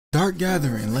Dark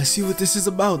Gathering. Let's see what this is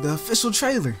about. The official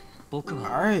trailer.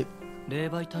 Alright.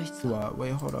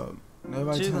 Wait, hold up.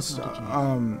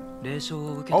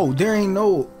 Oh, there ain't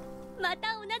no...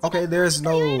 Okay, there's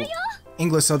no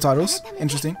English subtitles.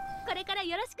 Interesting.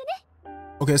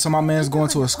 Okay, so my man's going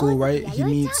to a school, right? He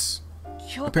meets...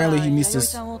 Apparently he meets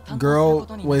this girl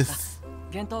with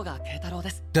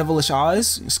devilish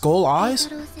eyes, skull eyes.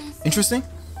 Interesting.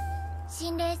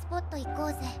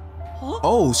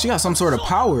 Oh, she got some sort of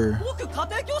power.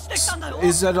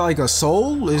 Is that like a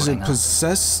soul? Is it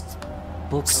possessed?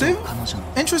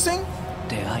 Interesting.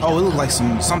 Oh, it looks like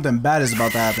something bad is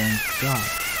about to happen. God.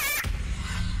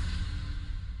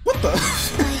 What the?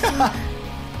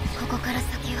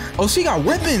 Oh, she got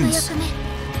weapons.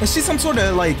 Is she some sort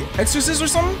of like exorcist or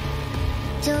something?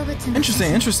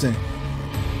 Interesting, interesting.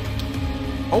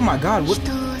 Oh my God, what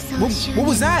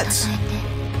was that?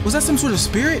 Was that some sort of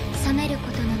spirit?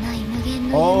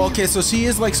 Oh, okay, so she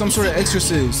is like some sort of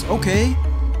exorcist. Okay,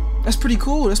 that's pretty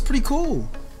cool. That's pretty cool.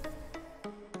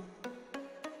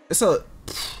 It's a...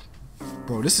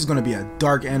 Bro, this is gonna be a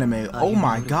dark anime. Oh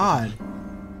my God.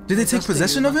 Did they take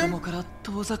possession of him?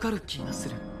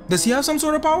 Does he have some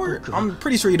sort of power? I'm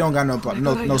pretty sure he don't got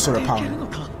no sort of power.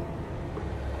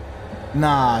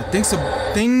 Nah, things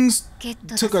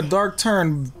took a dark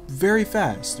turn very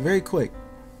fast, very quick.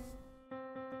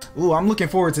 Ooh, I'm looking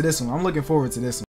forward to this one.